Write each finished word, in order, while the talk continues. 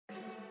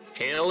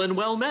Hail and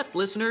well met,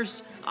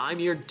 listeners! I'm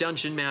your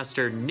Dungeon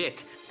Master,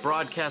 Nick,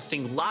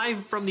 broadcasting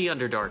live from the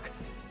Underdark.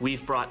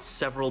 We've brought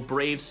several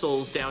brave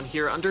souls down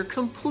here under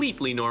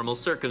completely normal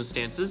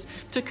circumstances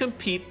to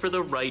compete for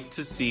the right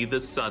to see the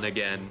sun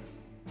again.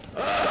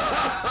 Ugh,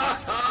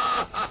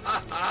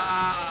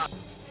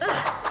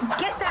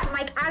 get that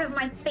mic out of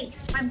my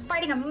face. I'm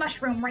fighting a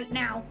mushroom right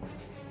now.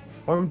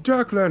 I'm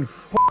Declan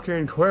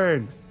fucking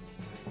Quinn.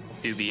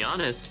 To be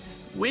honest,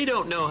 we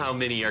don't know how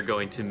many are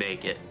going to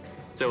make it.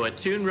 So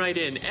tune right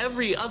in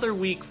every other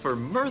week for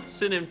Mirth,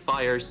 Sin, and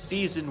Fire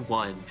Season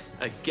 1,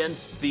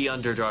 Against the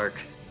Underdark.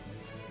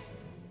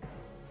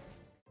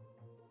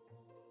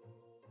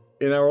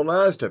 In our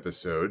last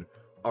episode,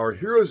 our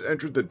heroes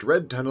entered the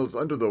dread tunnels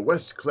under the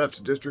West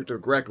Cleft district of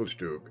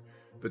Gracklestug.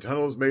 The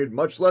tunnels made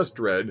much less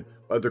dread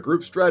by the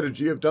group's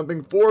strategy of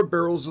dumping 4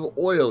 barrels of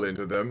oil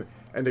into them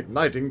and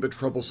igniting the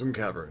troublesome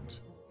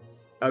caverns.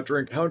 After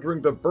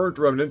encountering the burnt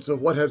remnants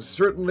of what had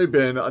certainly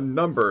been a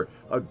number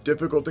of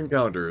difficult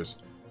encounters,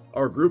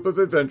 our group of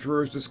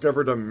adventurers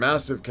discovered a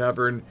massive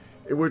cavern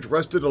in which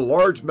rested a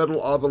large metal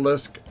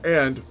obelisk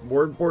and,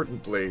 more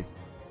importantly,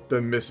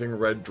 the missing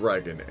red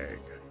dragon egg.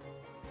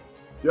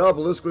 The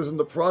obelisk was in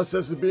the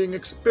process of being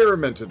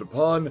experimented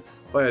upon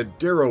by a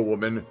Darrow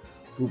woman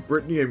who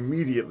Brittany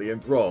immediately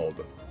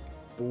enthralled.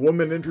 The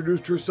woman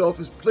introduced herself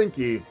as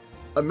Plinky,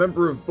 a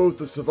member of both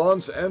the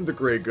Savants and the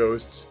Grey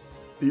Ghosts,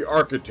 the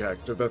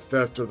architect of the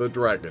theft of the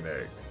dragon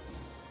egg.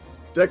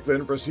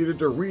 Declan proceeded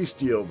to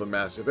re-steal the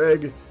massive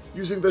egg,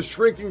 using the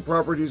shrinking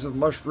properties of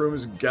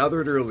mushrooms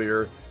gathered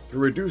earlier to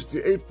reduce the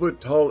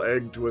 8-foot-tall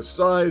egg to a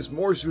size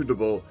more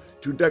suitable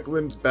to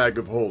Declan's bag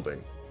of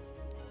holding.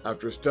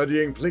 After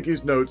studying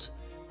Plinky's notes,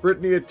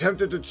 Brittany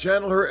attempted to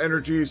channel her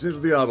energies into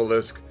the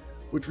obelisk,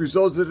 which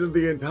resulted in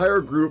the entire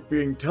group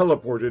being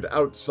teleported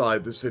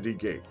outside the city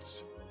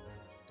gates.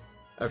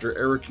 After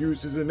Eric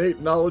used his innate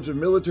knowledge of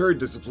military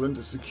discipline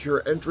to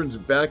secure entrance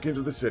back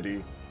into the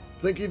city,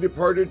 Plinky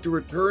departed to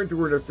return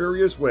to her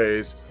nefarious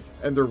ways,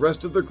 and the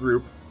rest of the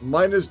group,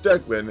 minus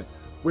Declan,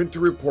 went to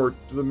report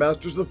to the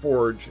Masters of the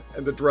Forge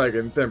and the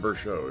dragon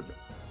Thembershode.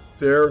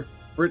 There,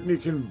 Brittany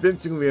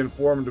convincingly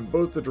informed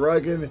both the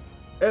dragon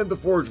and the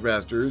Forge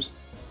Masters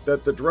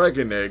that the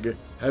dragon egg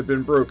had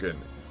been broken,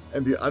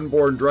 and the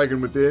unborn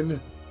dragon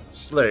within,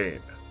 slain.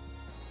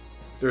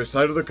 Their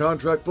side of the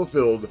contract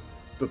fulfilled,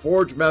 the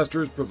Forge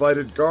Masters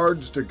provided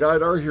guards to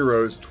guide our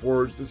heroes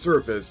towards the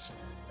surface,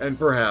 and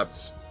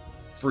perhaps,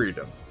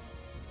 freedom.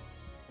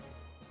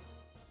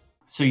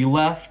 So you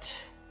left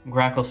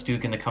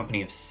Gracklestug in the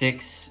company of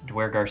 6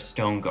 Dwergar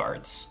Stone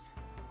Guards,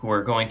 who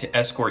are going to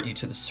escort you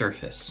to the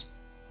surface.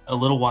 A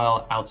little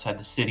while outside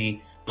the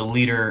city, the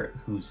leader,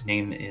 whose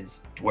name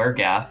is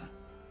Dwergath,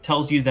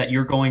 tells you that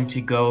you're going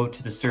to go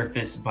to the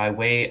surface by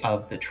way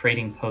of the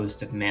trading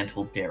post of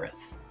Mantle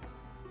Dareth.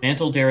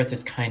 Mantle Dareth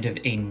is kind of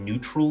a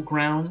neutral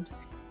ground.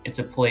 It's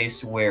a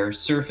place where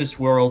surface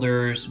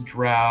worlders,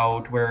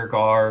 Drow,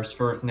 Dwergar,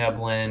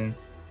 Svirfneblin,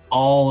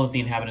 all of the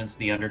inhabitants of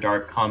the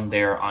Underdark come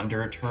there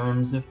under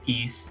terms of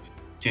peace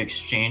to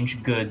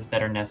exchange goods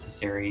that are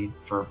necessary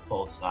for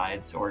both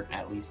sides, or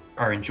at least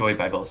are enjoyed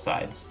by both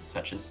sides,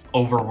 such as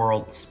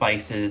overworld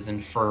spices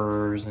and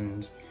furs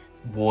and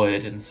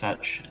wood and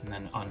such, and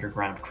then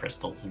underground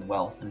crystals and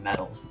wealth and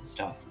metals and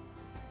stuff.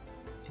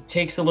 It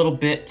takes a little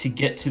bit to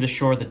get to the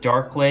shore of the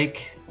Dark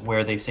Lake,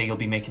 where they say you'll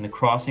be making the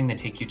crossing. They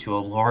take you to a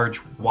large,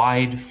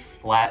 wide,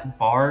 flat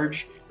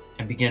barge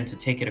and begin to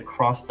take it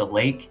across the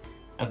lake.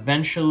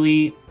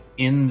 Eventually,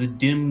 in the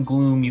dim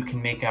gloom, you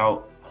can make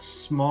out a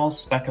small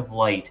speck of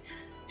light,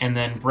 and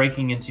then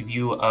breaking into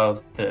view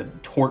of the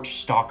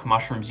torch stalk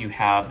mushrooms you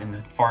have in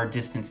the far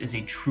distance is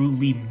a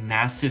truly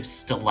massive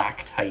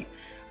stalactite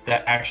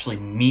that actually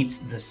meets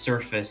the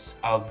surface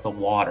of the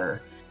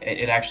water.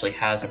 It actually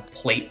has a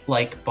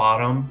plate-like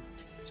bottom,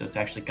 so it's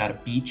actually got a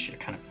beach, a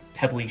kind of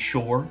pebbly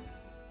shore.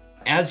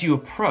 As you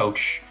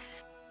approach,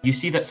 you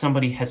see that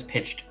somebody has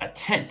pitched a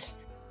tent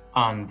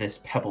on this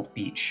pebbled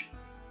beach.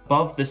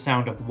 Above the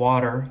sound of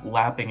water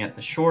lapping at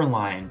the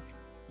shoreline,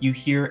 you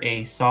hear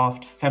a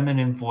soft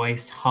feminine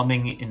voice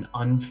humming an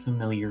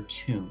unfamiliar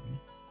tune.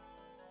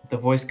 The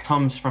voice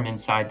comes from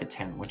inside the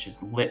tent, which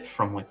is lit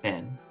from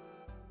within.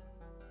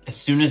 As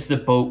soon as the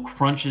boat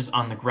crunches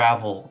on the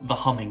gravel, the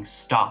humming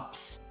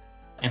stops,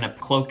 and a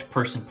cloaked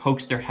person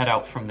pokes their head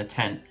out from the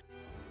tent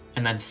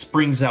and then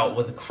springs out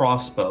with a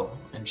crossbow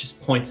and just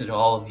points at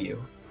all of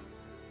you.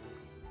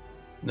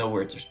 No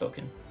words are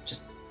spoken,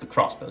 just the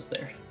crossbow's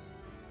there.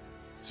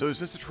 So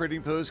is this a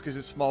trading post? Because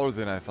it's smaller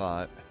than I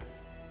thought.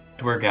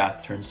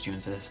 Dwergath turns to you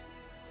and says,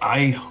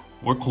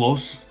 We're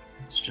close.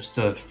 It's just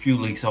a few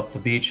leagues up the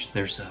beach.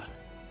 There's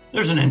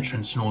an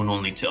entrance known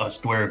only to us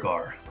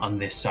Dwergar on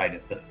this side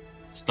of the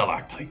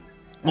stalactite.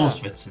 Most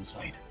of it's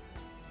inside.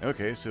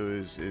 Okay, so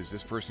is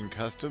this person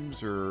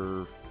customs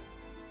or?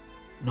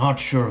 Not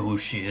sure who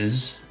she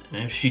is.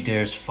 And if she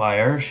dares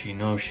fire, she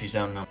knows she's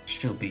outnumbered.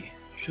 She'll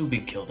be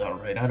killed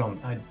outright. I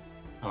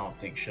don't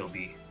think she'll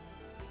be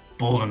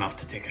bold enough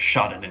to take a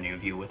shot at any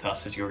of you with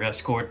us as your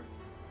escort.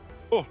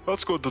 Oh,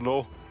 that's good to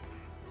know.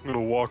 I'm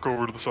gonna walk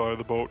over to the side of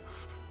the boat.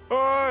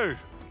 Hey!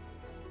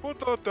 Put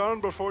that down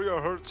before you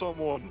hurt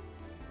someone.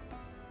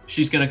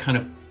 She's gonna kind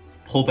of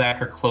pull back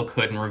her cloak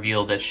hood and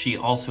reveal that she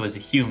also is a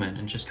human,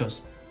 and just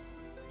goes,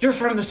 "You're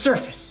from the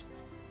surface,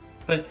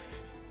 but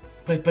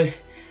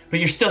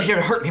you're still here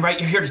to hurt me, right?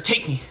 You're here to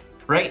take me,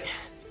 right?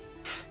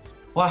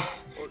 Why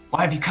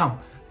have you come?"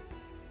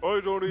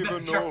 I don't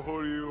even know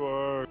who you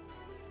are.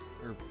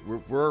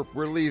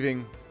 We're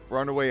leaving. We're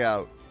on our way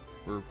out.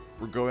 We're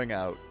going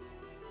out.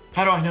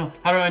 How do I know?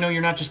 How do I know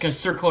you're not just gonna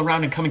circle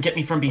around and come and get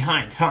me from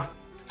behind, huh?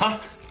 Huh?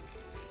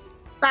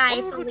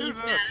 Bye, Why would you do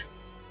Felicia.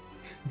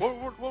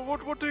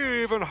 that? What do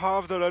you even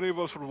have that any of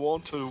us would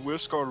want to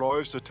risk our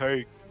lives to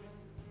take?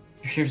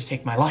 You're here to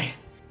take my life,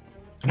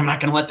 and I'm not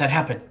gonna let that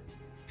happen.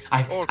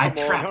 I've Oh, come on,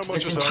 trapped how much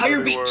this is that entire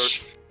really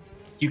beach.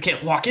 You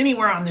can't walk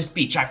anywhere on this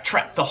beach. I've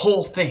trapped the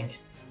whole thing.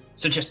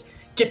 So just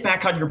get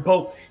back on your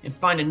boat and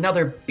find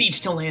another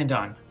beach to land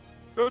on.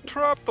 You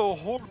trapped the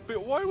whole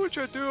bit. Why would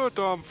you do a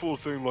damn fool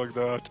thing like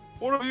that?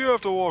 What if you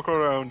have to walk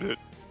around it?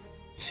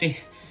 See,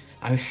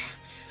 I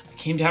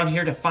came down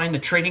here to find the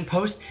trading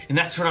post, and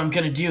that's what I'm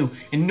gonna do.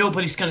 And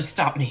nobody's gonna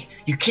stop me.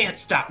 You can't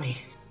stop me.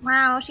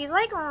 Wow, she's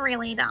like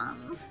really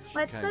dumb.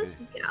 Let's Kinda. just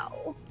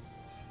go.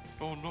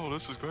 Oh no,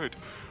 this is great.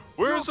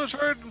 Where's the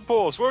trading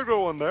post? We're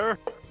going there.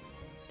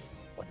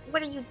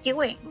 What are you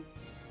doing?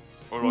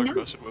 I like No.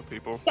 messing with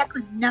people.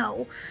 Declan,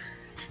 no.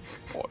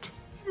 What?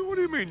 What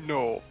do you mean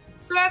no?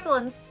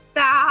 Declan,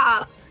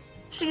 stop.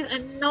 She's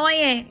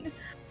annoying.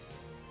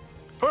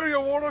 Hey, you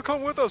wanna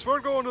come with us? We're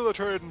going to the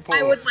trading post.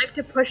 I would like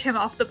to push him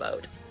off the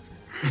boat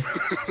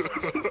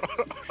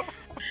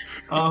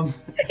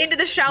into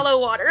the shallow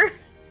water.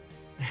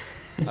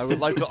 I would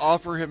like to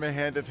offer him a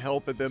hand of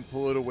help and then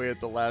pull it away at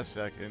the last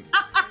second.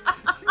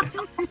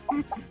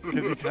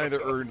 Because he kind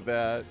of earned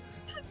that.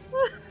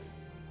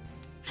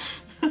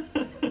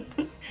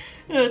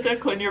 Yeah,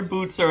 Declan, your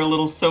boots are a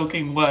little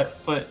soaking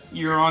wet, but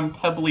you're on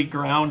pebbly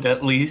ground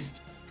at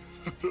least.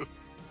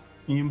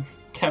 You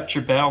kept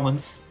your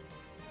balance.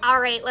 All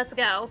right, let's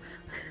go.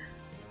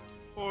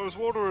 Oh, there's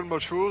water in my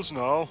shoes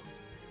now.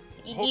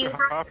 Hope You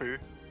you're happy.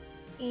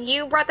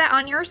 brought that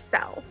on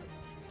yourself.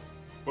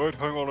 Wait,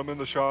 hang on, I'm in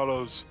the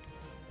shallows.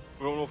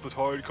 We don't know if the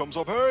tide comes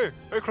up. Hey,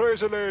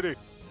 crazy lady!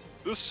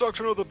 This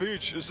section of the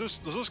beach, does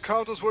this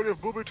count as where you've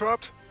booby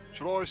trapped?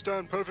 Should I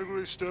stand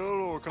perfectly still,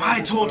 or can I I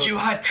move told back? you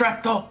I've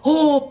trapped the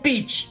whole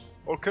beach.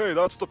 Okay,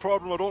 that's the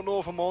problem. I don't know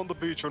if I'm on the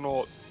beach or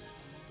not.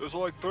 There's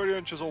like 30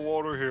 inches of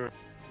water here.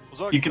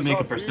 You can is make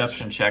a that beach?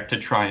 perception check to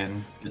try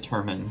and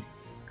determine.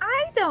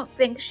 I don't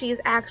think she's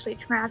actually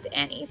trapped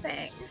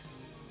anything.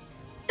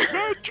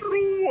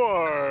 Natural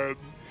one!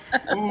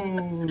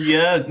 Ooh,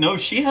 yeah, no,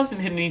 she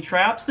hasn't hit any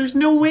traps. There's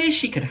no way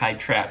she could hide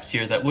traps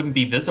here that wouldn't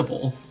be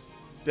visible.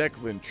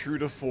 Declan, true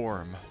to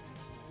form.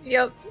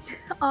 Yep,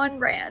 on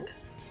brand.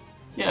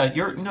 Yeah,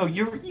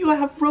 you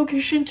have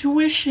roguish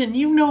intuition.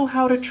 You know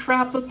how to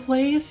trap a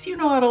place. You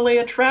know how to lay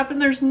a trap,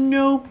 and there's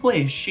no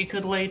place she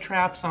could lay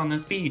traps on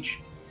this beach.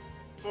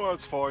 Well,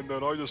 that's fine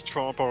then. I just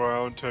tromp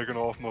around, taking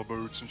off my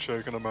boots and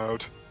shaking them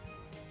out.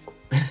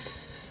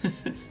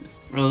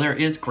 Well, there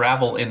is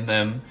gravel in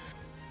them,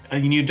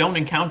 and you don't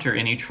encounter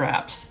any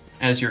traps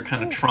as you're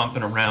kind of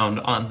tromping around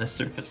on the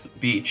surface of the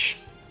beach.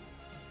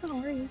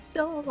 Oh, are you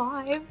still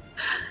alive?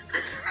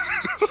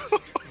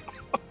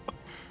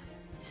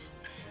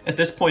 At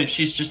this point,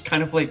 she's just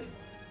kind of like,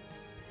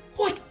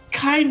 "What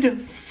kind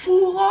of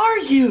fool are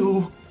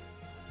you?"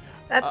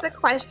 That's the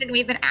question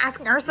we've been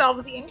asking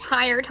ourselves the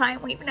entire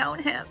time we've known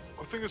him.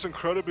 I think it's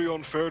incredibly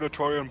unfair to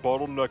try and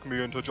bottleneck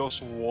me into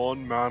just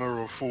one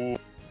manner of fool.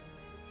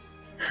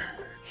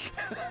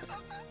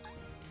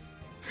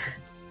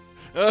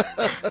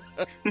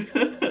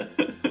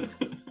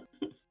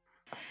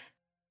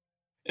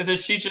 And then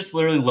she just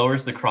literally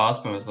lowers the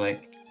crossbow and is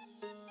like,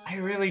 "I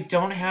really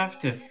don't have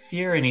to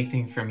fear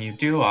anything from you,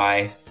 do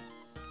I?"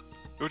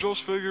 You're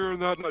just figuring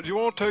that. Do you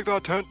want to take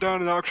that tent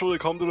down and actually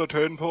come to the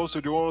trading post,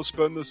 or do you want to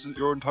spend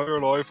your entire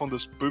life on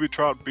this booby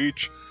trap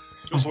beach?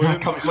 Just I'm not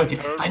waiting for coming with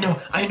you.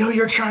 some I know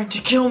you're trying to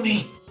kill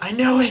me. I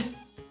know it.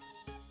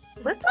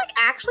 Let's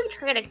actually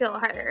try to kill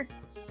her.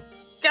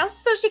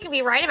 Just so she can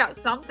be right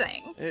about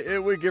something.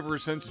 It would give her a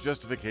sense of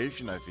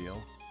justification, I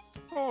feel.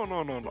 Oh,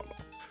 no.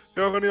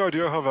 You have any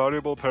idea how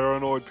valuable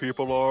paranoid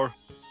people are?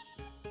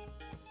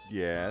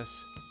 Yes.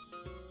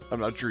 I'm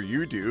not sure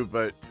you do,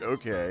 but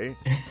okay.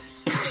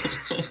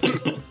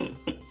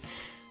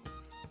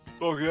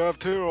 Look, you have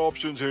two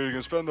options here. You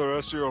can spend the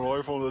rest of your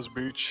life on this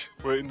beach,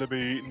 waiting to be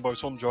eaten by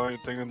some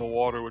giant thing in the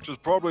water, which is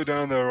probably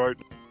down there right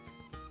now.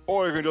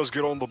 Or you can just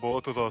get on the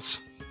boat with us.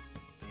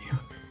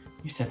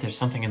 You said there's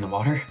something in the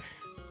water?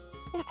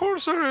 Of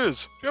course there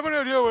is. You have any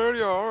idea where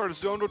you are?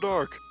 It's the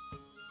Underdark.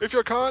 If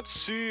you can't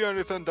see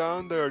anything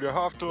down there, you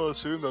have to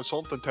assume there's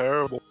something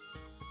terrible.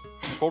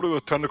 Probably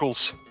with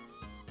tentacles.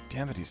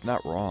 Damn it, he's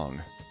not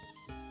wrong.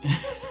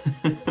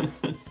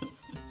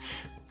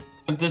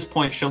 At this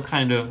point, she'll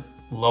kind of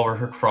lower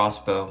her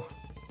crossbow.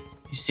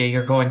 You say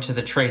you're going to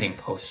the trading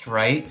post,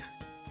 right?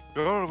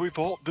 Yeah, we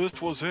thought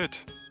this was it.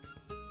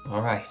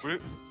 All right. My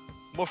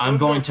I'm friend,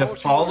 going I to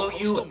thought follow were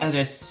you customs. at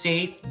a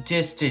safe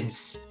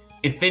distance.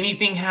 If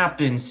anything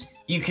happens,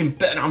 you can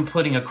bet I'm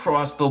putting a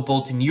crossbow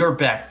bolt in your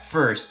back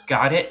first,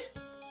 got it?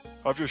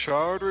 Have you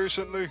showered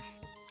recently?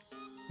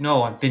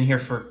 No, I've been here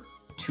for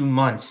 2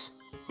 months.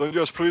 Then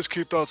yes, please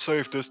keep that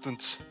safe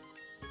distance.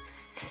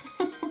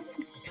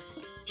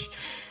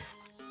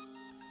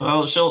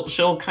 Well,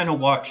 she'll kind of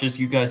watch as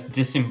you guys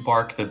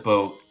disembark the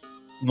boat.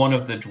 One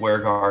of the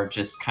Dwergar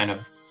just kind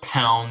of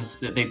pounds.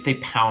 They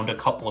pound a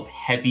couple of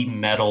heavy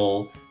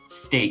metal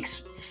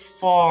stakes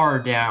far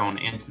down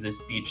into this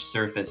beach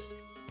surface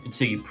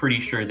until you're pretty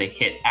sure they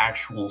hit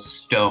actual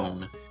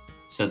stone.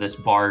 So this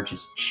barge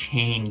is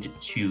chained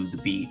to the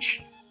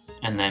beach,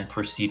 and then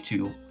proceed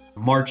to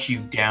march you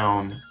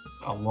down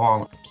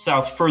along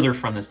south further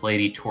from this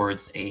lady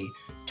towards a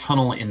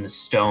tunnel in the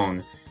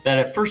stone that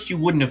at first you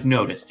wouldn't have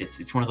noticed.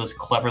 It's one of those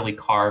cleverly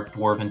carved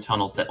dwarven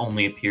tunnels that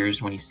only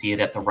appears when you see it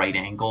at the right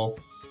angle.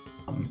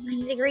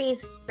 90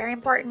 degrees, very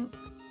important.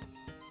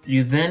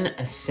 You then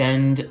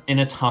ascend in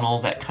a tunnel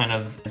that kind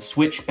of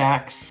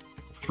switchbacks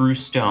through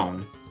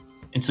stone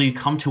until you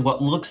come to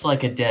what looks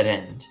like a dead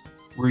end,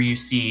 where you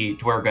see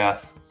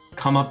Dwergath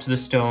come up to the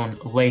stone,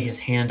 lay his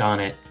hand on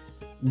it,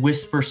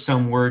 whisper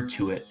some word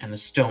to it, and the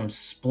stone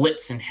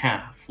splits in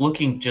half,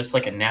 looking just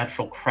like a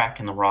natural crack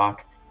in the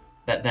rock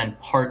that then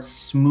parts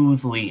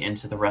smoothly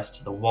into the rest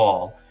of the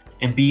wall.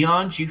 And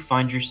beyond, you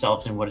find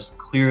yourselves in what is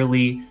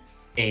clearly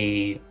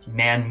a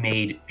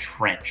man-made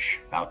trench,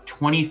 about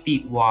 20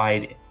 feet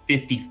wide,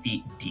 50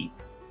 feet deep.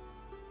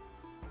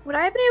 Would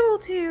I have been able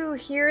to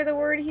hear the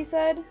word he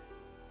said?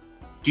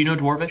 Do you know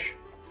Dwarvish?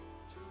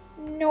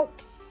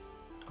 Nope.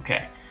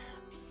 Okay.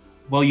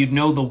 Well, you'd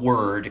know the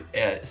word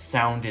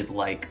sounded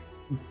like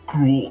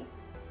gruel.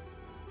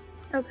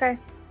 Okay.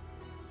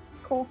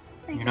 Cool.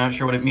 Thanks. You're not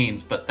sure what it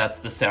means, but that's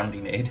the sound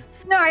he made.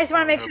 No, I just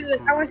want to make sure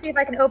that I want to see if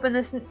I can open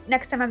this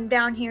next time I'm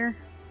down here.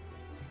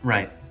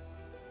 Right.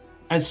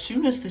 As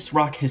soon as this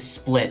rock has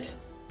split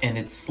and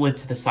it's slid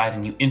to the side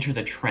and you enter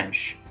the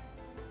trench,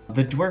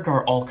 the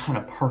Dwergar all kind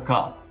of perk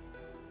up.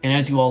 And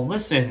as you all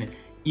listen,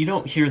 you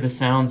don't hear the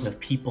sounds of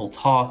people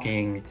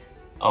talking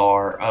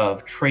or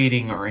of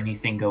trading or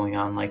anything going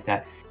on like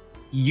that.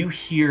 You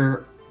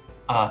hear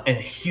a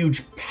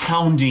huge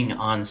pounding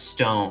on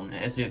stone,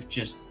 as if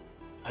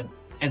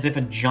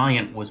a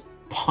giant was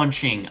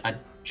punching a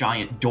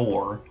giant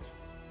door.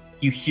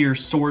 You hear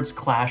swords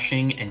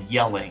clashing and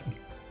yelling.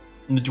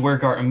 And the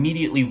Dwergar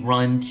immediately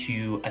run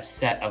to a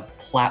set of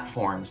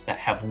platforms that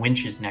have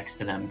winches next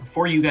to them.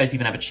 Before you guys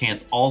even have a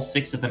chance, all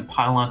 6 of them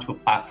pile onto a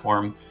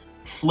platform,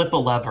 flip a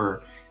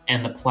lever,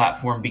 and the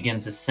platform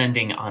begins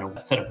ascending on a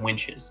set of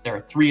winches. There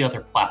are 3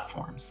 other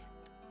platforms.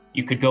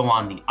 You could go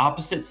on the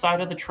opposite side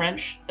of the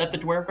trench that the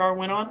Dwergar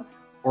went on,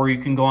 or you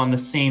can go on the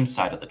same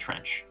side of the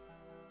trench.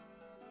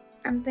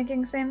 I'm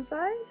thinking same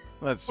side?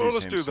 Let's Well, do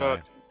let's same do side.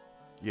 that.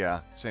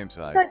 Yeah, same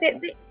side. But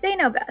they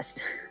know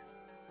best.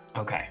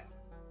 Okay.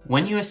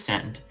 When you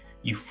ascend,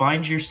 you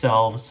find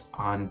yourselves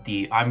on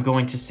I'm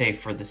going to say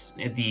for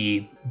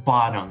the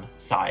bottom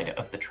side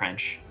of the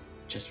trench,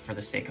 just for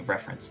the sake of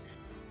reference.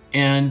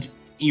 And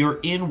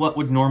you're in what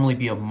would normally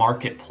be a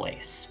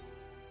marketplace,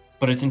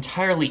 but it's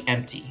entirely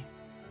empty.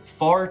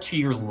 Far to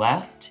your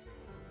left,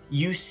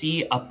 you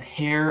see a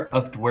pair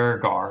of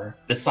Dwergar,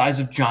 the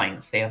size of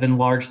giants. They have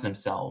enlarged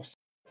themselves,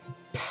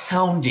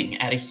 pounding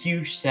at a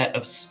huge set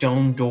of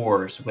stone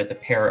doors with a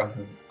pair of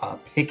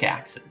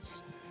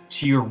pickaxes.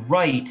 To your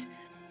right,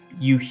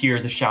 you hear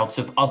the shouts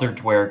of other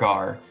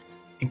Dwergar,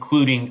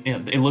 including,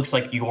 it looks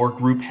like your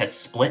group has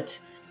split.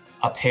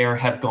 A pair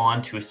have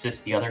gone to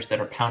assist the others that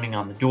are pounding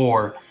on the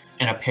door,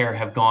 and a pair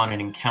have gone and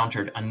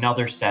encountered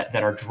another set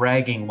that are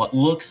dragging what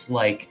looks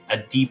like a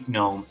deep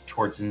gnome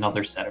towards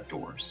another set of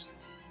doors.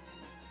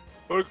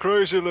 Oh,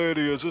 crazy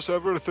lady, is this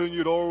everything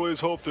you'd always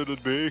hoped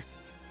it'd be?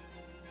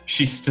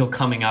 She's still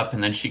coming up,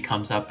 and then she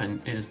comes up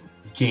and is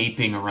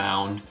gaping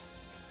around.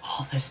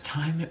 All this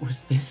time it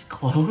was this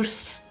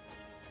close?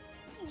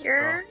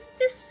 You're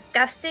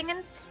disgusting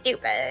and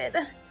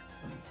stupid.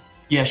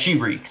 Yeah, she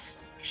reeks.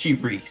 She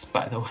reeks,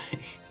 by the way.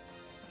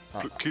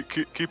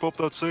 Keep up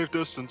that safe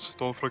distance.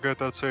 Don't forget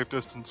that safe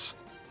distance.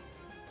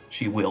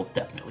 She will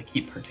definitely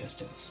keep her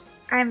distance.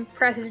 I'm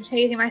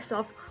precipitating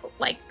myself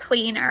like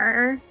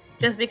cleaner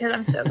just because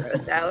I'm so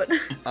grossed out.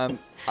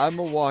 I'm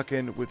a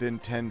walking within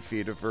 10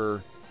 feet of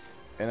her,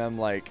 and I'm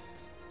like,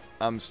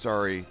 I'm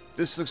sorry.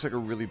 This looks like a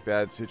really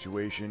bad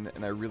situation,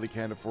 and I really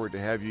can't afford to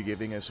have you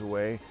giving us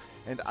away.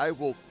 And I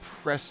will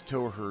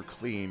presto her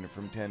clean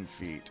from 10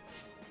 feet.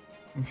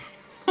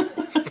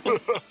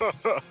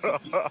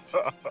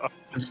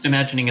 I'm just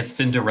imagining a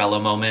Cinderella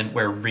moment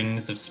where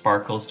rings of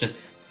sparkles just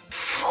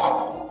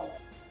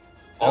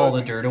all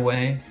the dirt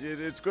away.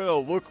 It's gonna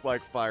look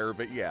like fire,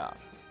 but yeah.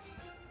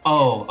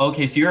 Oh,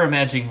 okay, so you're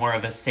imagining more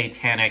of a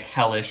satanic,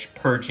 hellish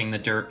purging the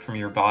dirt from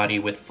your body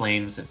with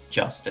flames of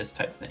justice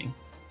type thing.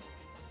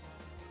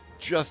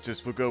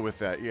 Justice will go with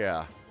that,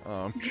 yeah.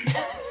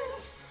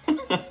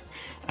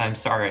 I'm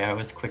sorry, I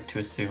was quick to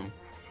assume.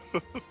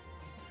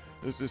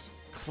 There's this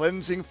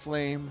cleansing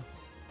flame.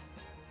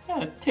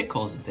 Yeah, it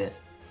tickles a bit.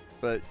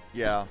 But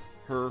yeah,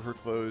 her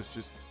clothes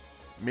just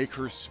make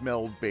her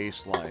smell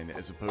baseline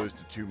as opposed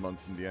to 2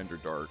 months in the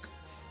Underdark.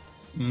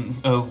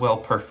 Oh, well,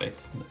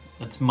 perfect.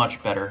 That's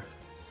much better.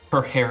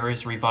 Her hair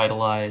is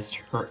revitalized,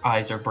 her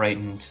eyes are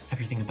brightened,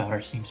 everything about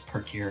her seems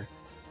perkier.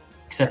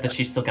 Except that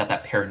she's still got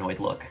that paranoid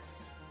look.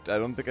 I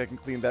don't think I can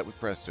clean that with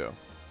Presto.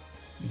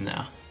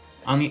 No.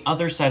 On the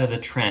other side of the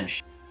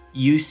trench,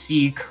 you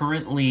see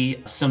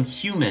currently some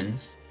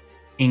humans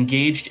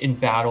engaged in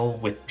battle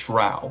with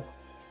drow.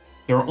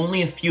 There are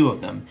only a few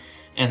of them,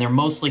 and they're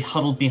mostly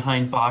huddled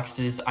behind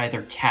boxes,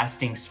 either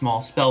casting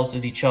small spells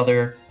at each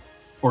other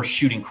or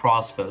shooting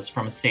crossbows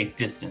from a safe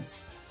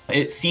distance.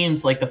 It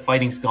seems like the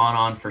fighting's gone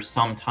on for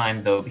some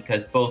time, though,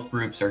 because both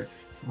groups are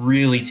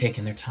really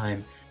taking their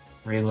time.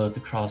 Reload the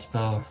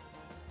crossbow.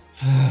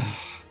 Oh,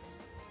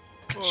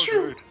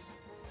 great.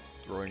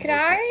 Throwing Could most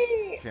of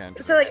I?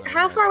 cantrips So, like, on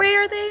how that. far away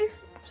are they?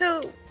 So,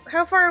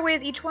 how far away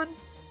is each one?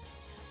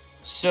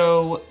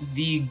 So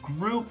the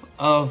group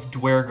of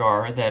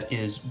Dwergar that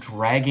is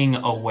dragging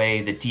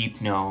away the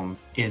deep gnome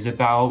is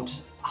about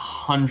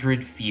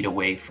 100 feet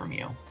away from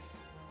you.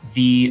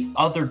 The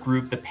other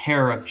group, the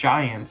pair of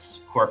giants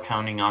who are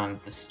pounding on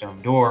the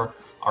stone door,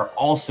 are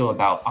also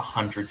about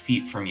 100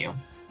 feet from you.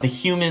 The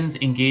humans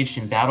engaged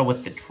in battle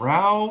with the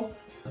drow,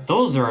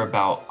 those are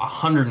about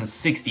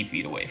 160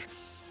 feet away.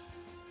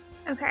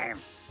 Okay.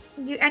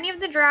 Do any of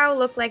the drow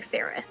look like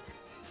Sereth?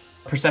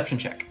 Perception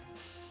check.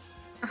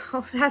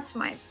 Oh, that's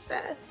my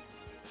best.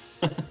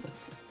 Okay.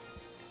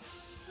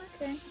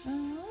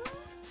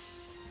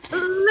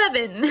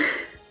 11.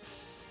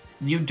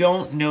 You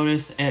don't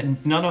notice,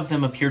 and none of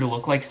them appear to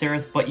look like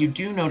Sereth, but you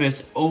do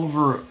notice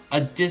over a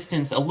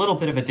distance, a little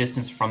bit of a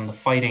distance from the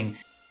fighting,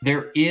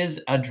 there is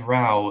a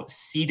drow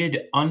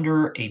seated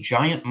under a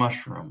giant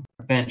mushroom,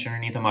 a bench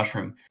underneath a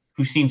mushroom,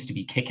 who seems to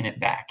be kicking it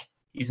back.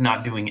 He's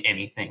not doing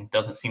anything,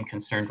 doesn't seem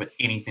concerned with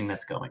anything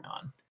that's going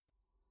on.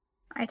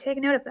 I take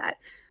note of that.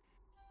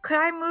 Could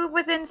I move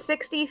within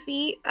 60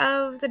 feet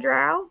of the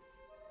drow?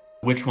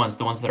 Which ones?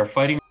 The ones that are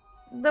fighting?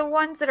 The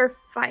ones that are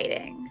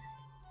fighting.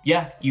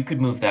 Yeah, you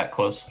could move that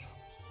close.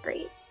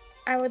 Great.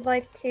 I would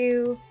like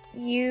to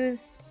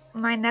use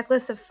my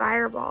necklace of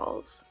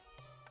fireballs.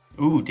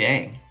 Ooh,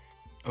 dang.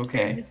 And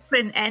Okay. just put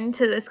an end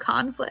to this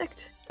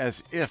conflict.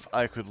 As if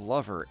I could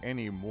love her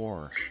any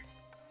more.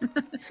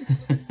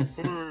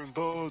 Burn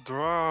the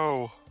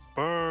drow!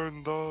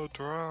 Burn the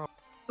drow!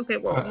 Okay,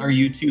 well, Are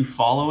you two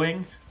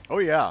following? Oh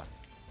yeah.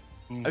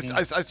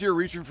 Mhm. I see her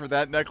reaching for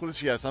that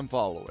necklace. Yes, I'm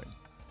following.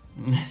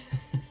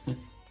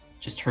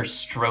 Just her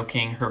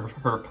stroking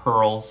her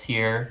pearls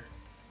here.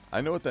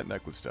 I know what that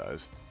necklace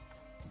does.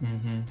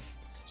 Mm-hmm.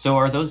 So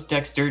are those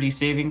dexterity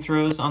saving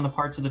throws on the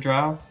parts of the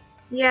drow?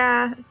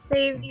 yeah,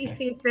 save Okay.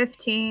 DC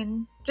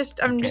 15. I'm just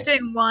Okay.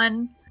 doing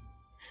one.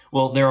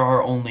 Well, there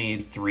are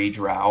only 3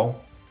 drow.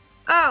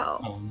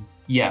 Oh.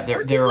 Yeah, there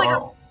This there is like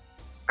are.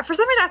 For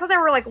some reason, I thought there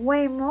were like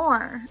way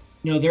more.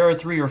 No, there are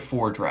 3 or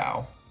 4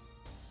 drow.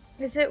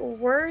 Is it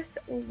worth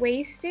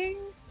wasting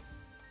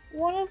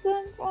one of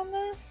them on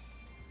this?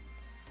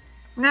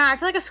 Nah, I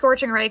feel like a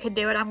scorching ray could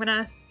do it. I'm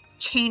gonna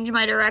change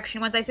my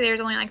direction once I see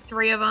there's only like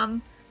 3 of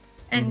them,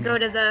 and go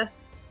to the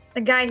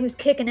guy who's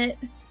kicking it.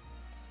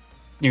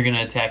 You're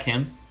gonna attack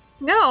him?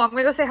 No, I'm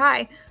gonna go say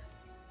hi.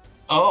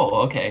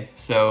 Oh, okay.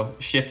 So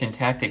shift in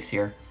tactics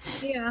here.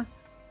 Yeah.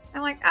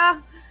 I'm like,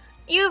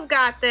 you've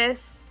got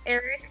this,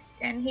 Eric.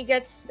 And he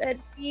gets a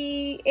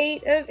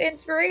D8 of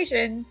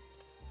inspiration.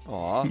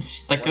 Aw,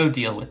 She's like, go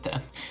deal with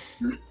them.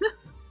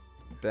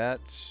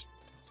 that's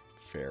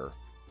fair.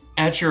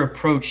 At your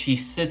approach, he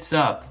sits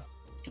up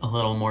a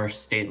little more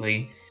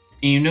stately,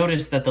 and you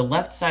notice that the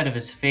left side of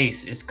his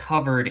face is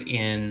covered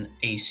in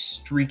a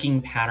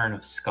streaking pattern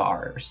of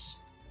scars.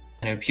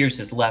 And it appears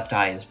his left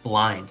eye is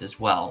blind as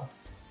well.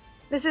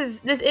 This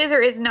is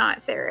or is not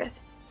Sereth.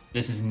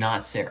 This is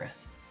not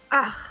Sereth.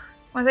 Ugh.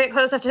 Once I get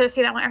close enough to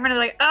see that one, I'm gonna be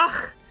like,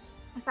 ugh.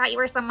 I thought you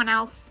were someone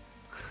else.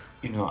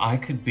 You know, I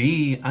could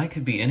be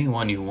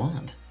anyone you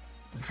want.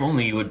 If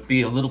only you would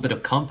be a little bit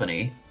of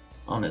company.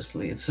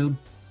 Honestly, it's so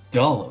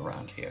dull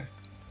around here.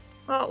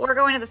 Well, we're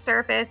going to the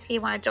surface if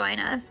you want to join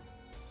us.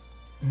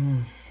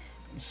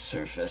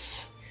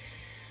 Surface.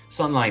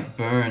 Sunlight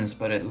burns,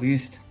 but at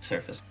least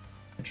surface.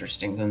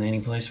 Interesting than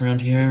any place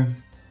around here.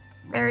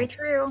 Very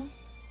true.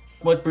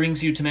 What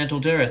brings you to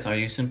Mantle Dareth? Are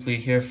you simply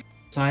here for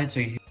sights?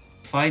 Are you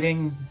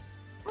fighting?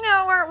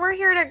 No, we're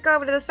here to go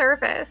to the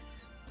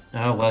surface.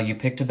 Oh, well, you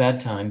picked a bad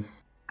time.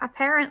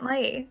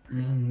 Apparently.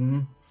 Mm-hmm.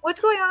 What's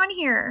going on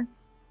here?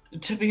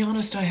 To be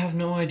honest, I have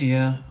no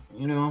idea.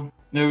 You know,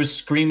 there was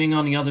screaming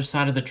on the other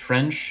side of the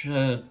trench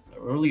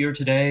earlier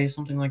today,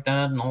 something like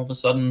that, and all of a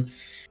sudden,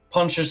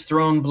 punches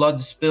thrown, blood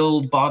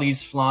spilled,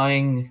 bodies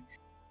flying.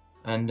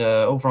 And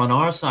over on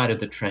our side of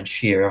the trench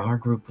here, our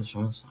group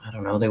was, I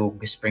don't know, they were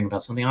whispering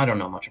about something. I don't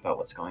know much about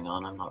what's going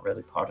on. I'm not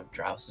really part of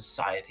Drow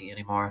society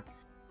anymore.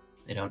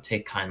 They don't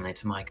take kindly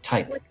to my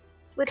type.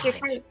 What's your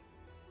Kind. type?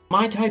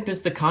 My type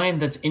is the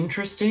kind that's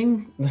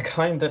interesting, the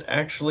kind that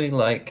actually,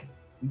 like,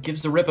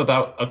 gives a rip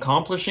about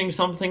accomplishing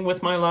something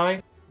with my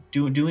life,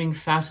 doing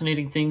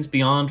fascinating things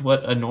beyond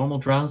what a normal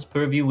Drow's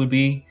purview would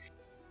be.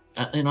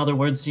 In other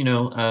words,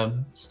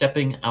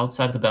 stepping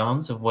outside the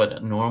bounds of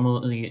what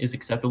normally is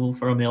acceptable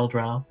for a male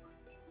drow.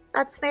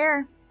 That's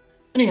fair.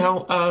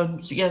 Anyhow,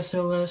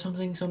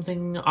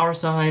 something our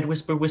side,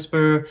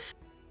 whisper.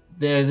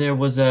 There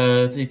was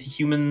the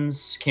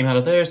humans came out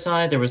of their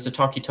side. There was a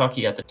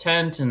talkie at the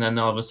tent, and then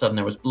all of a sudden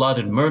there was blood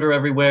and murder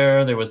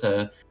everywhere. There was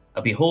a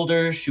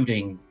beholder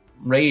shooting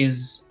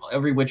rays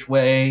every which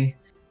way,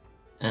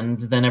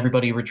 and then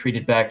everybody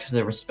retreated back to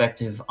their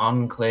respective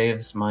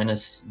enclaves,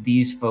 minus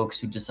these folks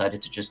who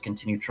decided to just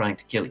continue trying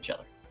to kill each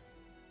other.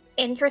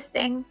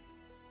 Interesting.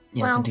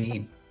 Yes, Well,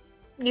 indeed.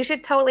 You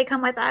should totally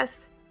come with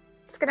us.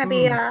 It's gonna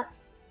be a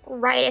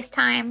riotous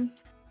time.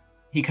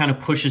 He kind of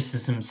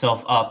pushes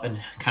himself up and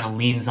kind of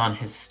leans on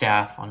his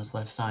staff on his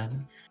left side.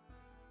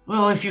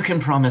 Well, if you can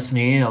promise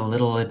me a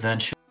little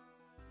adventure,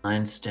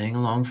 mind staying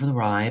along for the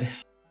ride.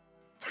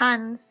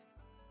 Tons.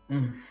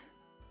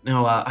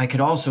 Now, I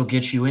could also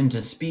get you in to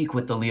speak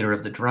with the leader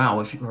of the drow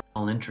if you were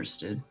all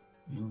interested.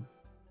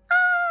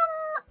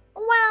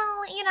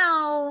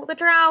 Well, the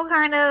drow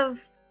kind of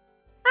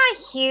not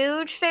a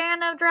huge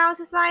fan of drow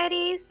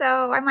society,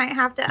 so I might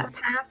have to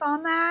pass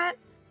on that.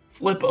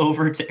 Flip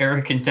over to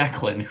Eric and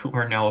Declan, who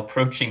are now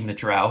approaching the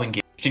drow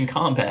engaged in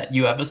combat.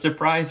 You have a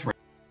surprise round.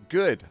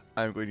 Good.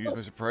 I'm going to use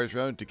my surprise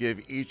round to give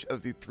each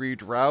of the 3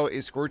 drow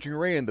a scorching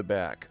ray in the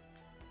back.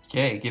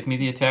 Okay, give me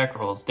the attack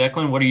rolls.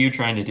 Declan, what are you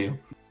trying to do?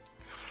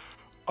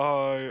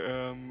 I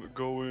am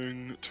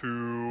going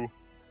to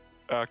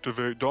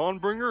activate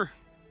Dawnbringer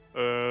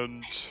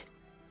and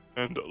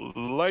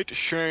Light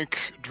Shank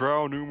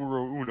Drow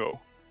numero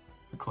uno.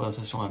 The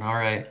closest one,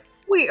 alright.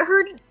 Wait,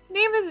 her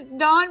name is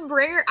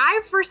Dawnbringer?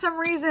 I, for some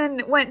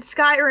reason, went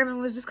Skyrim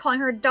and was just calling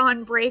her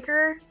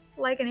Dawnbreaker,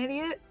 like an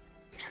idiot.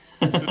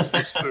 It's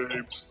the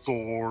same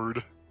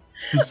sword.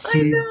 I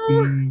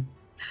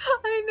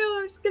know,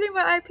 I'm just getting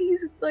my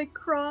IPs,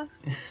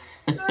 crossed.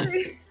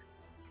 Sorry.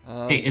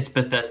 Hey, it's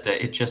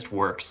Bethesda, it just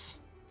works.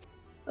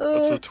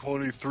 That's a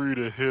 23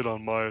 to hit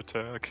on my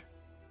attack.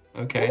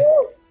 Okay.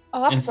 Ooh,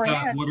 And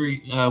Scott,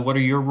 what are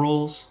your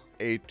rolls?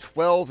 A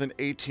 12, an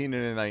 18,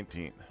 and a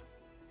 19.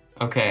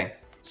 Okay,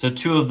 so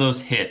 2 of those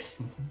hit.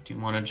 Do you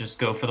want to just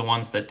go for the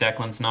ones that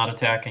Declan's not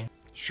attacking?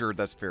 Sure,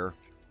 that's fair.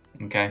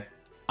 Okay.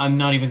 I'm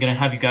not even going to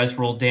have you guys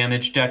roll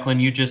damage. Declan,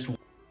 you just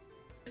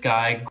this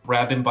guy,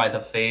 grab him by the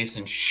face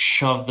and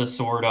shove the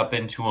sword up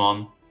into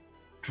him,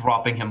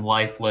 dropping him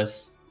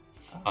lifeless.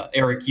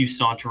 Eric, you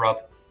saunter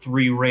up.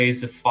 3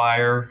 rays of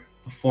fire,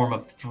 the form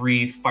of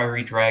 3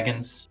 fiery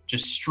dragons,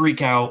 just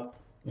streak out.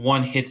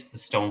 1 hits the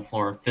stone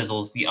floor and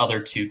fizzles. The other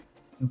 2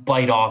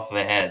 bite off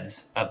the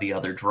heads of the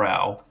other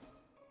drow,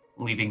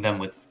 leaving them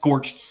with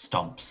scorched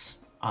stumps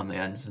on the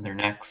ends of their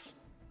necks,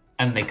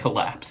 and they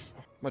collapse.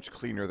 Much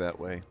cleaner that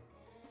way.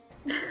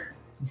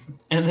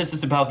 And this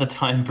is about the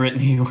time,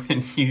 Brittany,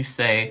 when you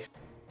say,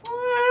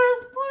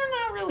 we're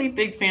not really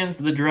big fans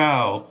of the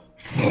drow.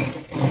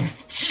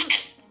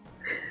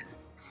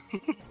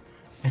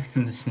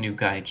 And this new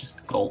guy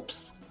just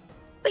gulps.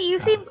 But you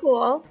seem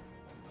cool.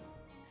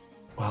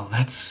 Well,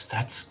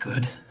 that's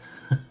good.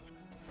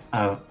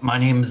 My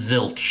name's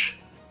Zilch.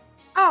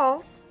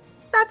 Oh,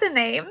 that's a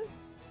name.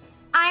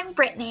 I'm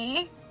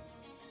Brittany.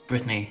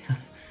 Brittany.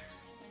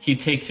 He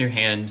takes your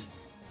hand,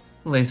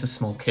 lays a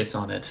small kiss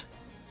on it.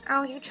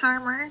 Oh, you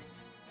charmer.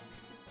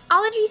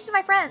 I'll introduce you to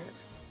my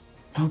friends.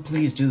 Oh,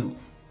 please do.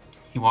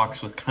 He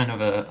walks with kind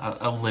of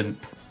a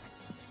limp,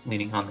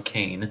 leaning on the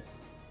cane.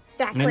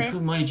 Exactly. And who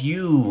might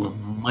you,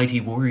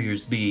 mighty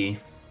warriors, be?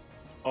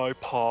 I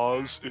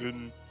pause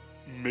in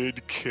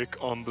mid-kick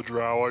on the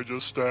drow I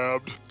just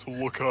stabbed to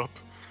look up.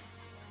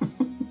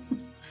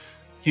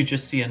 You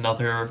just see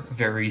another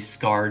very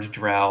scarred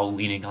drow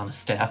leaning on a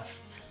staff.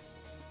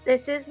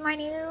 This is my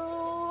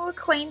new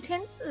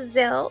acquaintance,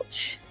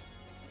 Zilch.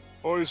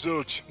 Oi,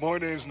 Zilch, my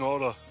name's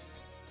Nada.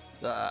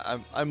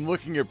 I'm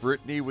looking at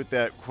Brittany with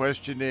that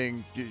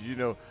questioning,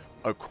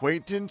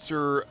 acquaintance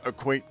or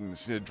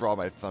acquaintance? Draw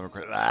my thumb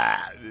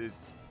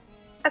across.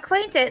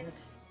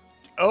 Acquaintance.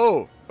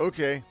 Oh,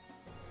 okay.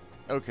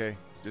 Okay,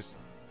 just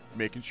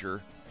making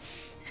sure.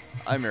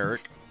 I'm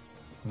Eric.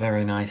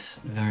 Very nice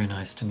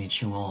to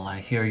meet you all. I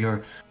hear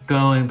you're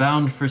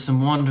bound for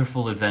some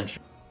wonderful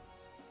adventure.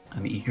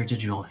 I'm eager to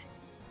join.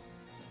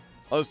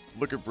 I'll just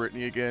look at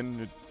Brittany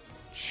again.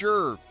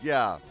 Sure,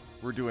 yeah,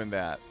 we're doing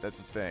that. That's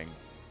the thing.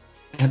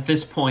 At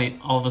this point,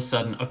 all of a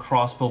sudden, a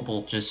crossbow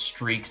bolt just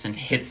streaks and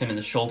hits him in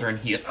the shoulder, and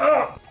he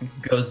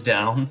goes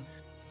down.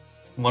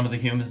 One of the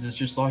humans is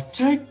just like,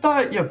 "Take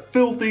that, you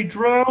filthy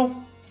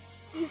drow!"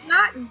 He's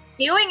not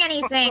doing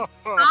anything.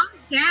 Calm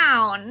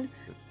down.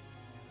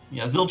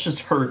 Yeah, Zilch is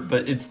hurt,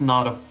 but it's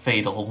not a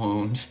fatal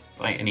wound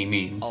by any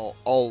means.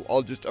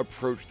 I'll just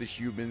approach the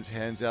humans,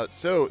 hands out.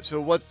 So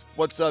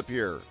what's up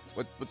here?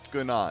 What's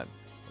going on?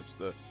 What's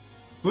the?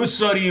 Whose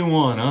side are you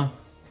on, huh?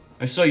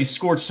 I saw you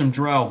scorch some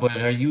drow, but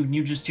are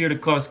you just here to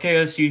cause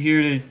chaos? You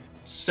here to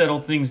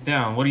settle things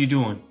down? What are you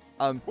doing?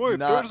 Wait,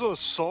 not, there's a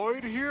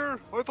side here?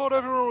 I thought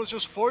everyone was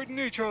just fighting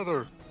each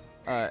other.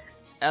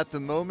 At the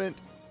moment,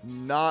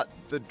 not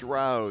the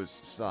drow's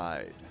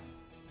side.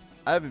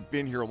 I haven't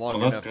been here long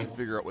Well, that's enough to good.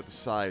 figure out what the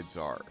sides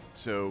are,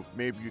 so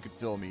maybe you could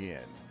fill me in.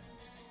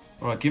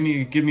 All right, give me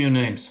your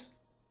names.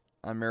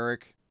 I'm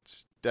Eric.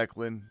 It's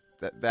Declan.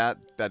 That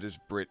is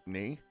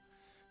Brittany.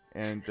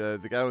 And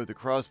the guy with the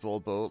crossbow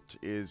bolt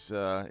is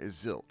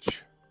Zilch.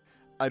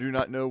 I do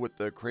not know what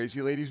the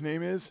crazy lady's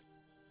name is.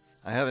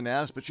 I haven't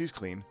asked, but she's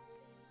clean.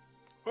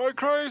 Hey,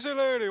 crazy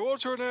lady,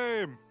 what's your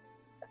name?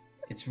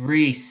 It's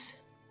Reese.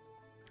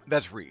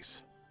 That's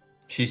Reese.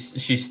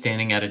 She's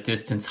standing at a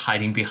distance,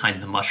 hiding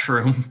behind the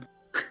mushroom.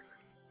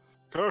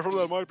 Careful,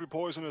 that might be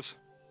poisonous.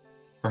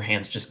 Her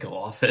hands just go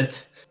off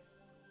it.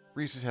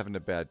 Reese is having a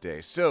bad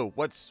day. So,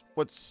 what's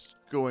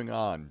going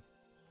on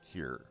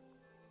here?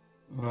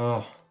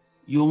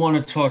 You'll want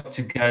to talk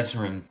to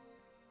Gazrin.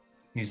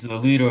 He's the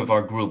leader of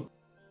our group.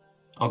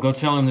 I'll go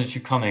tell him that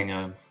you're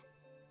coming.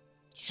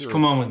 Just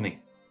come on with me.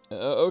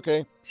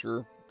 Okay,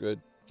 sure, good.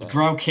 The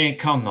drow can't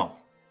come, though.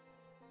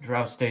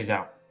 Drow stays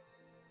out.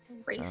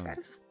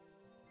 Racist.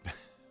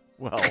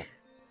 Well,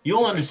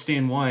 You'll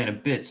understand why in a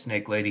bit,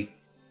 Snake Lady.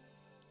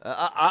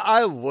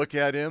 I look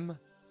at him.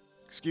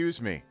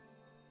 Excuse me.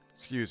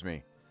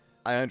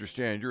 I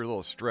understand you're a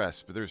little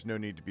stressed, but there's no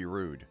need to be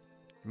rude.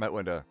 You might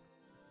want to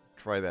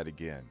try that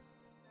again.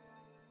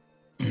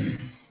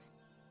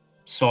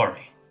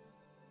 Sorry.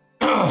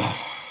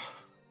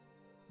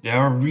 There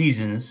are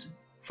reasons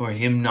for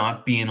him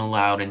not being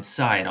allowed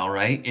inside,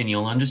 alright? And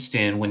you'll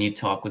understand when you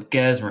talk with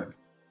Gazrin.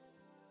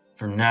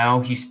 For now,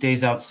 he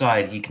stays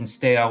outside. He can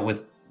stay out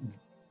with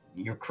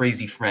your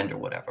crazy friend or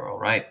whatever,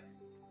 alright?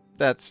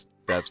 That's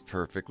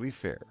perfectly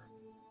fair.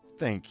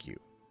 Thank you.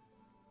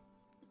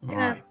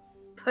 Alright.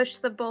 Push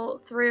the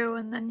bolt through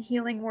and then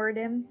healing word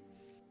him.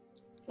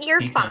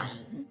 You're He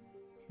fine.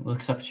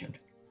 looks up at you.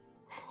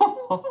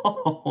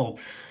 Oh,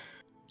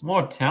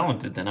 more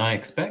talented than I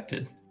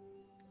expected.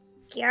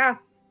 Yeah.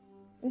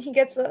 He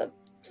gets a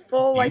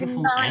full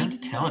Beautiful 9.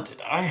 and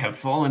talented. I have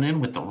fallen in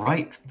with the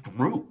right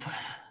group.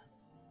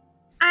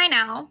 I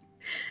know.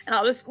 And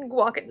I'll just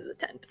walk into the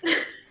tent.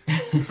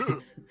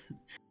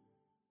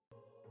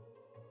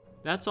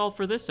 That's all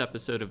for this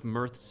episode of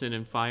Mirth, Sin,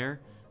 and Fire.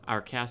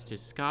 Our cast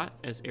is Scott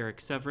as Eric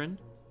Severin,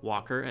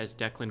 Walker as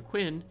Declan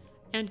Quinn,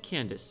 and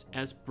Candace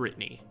as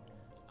Brittany.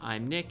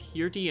 I'm Nick,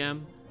 your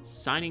DM,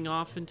 signing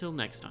off until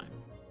next time.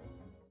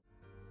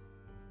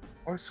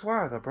 I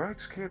swear, the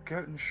breaks keep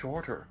getting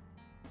shorter.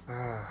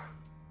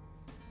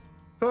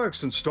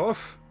 Thanks and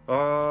stuff.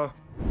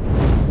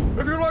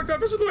 If you like that,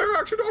 visit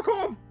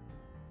LayerAction.com.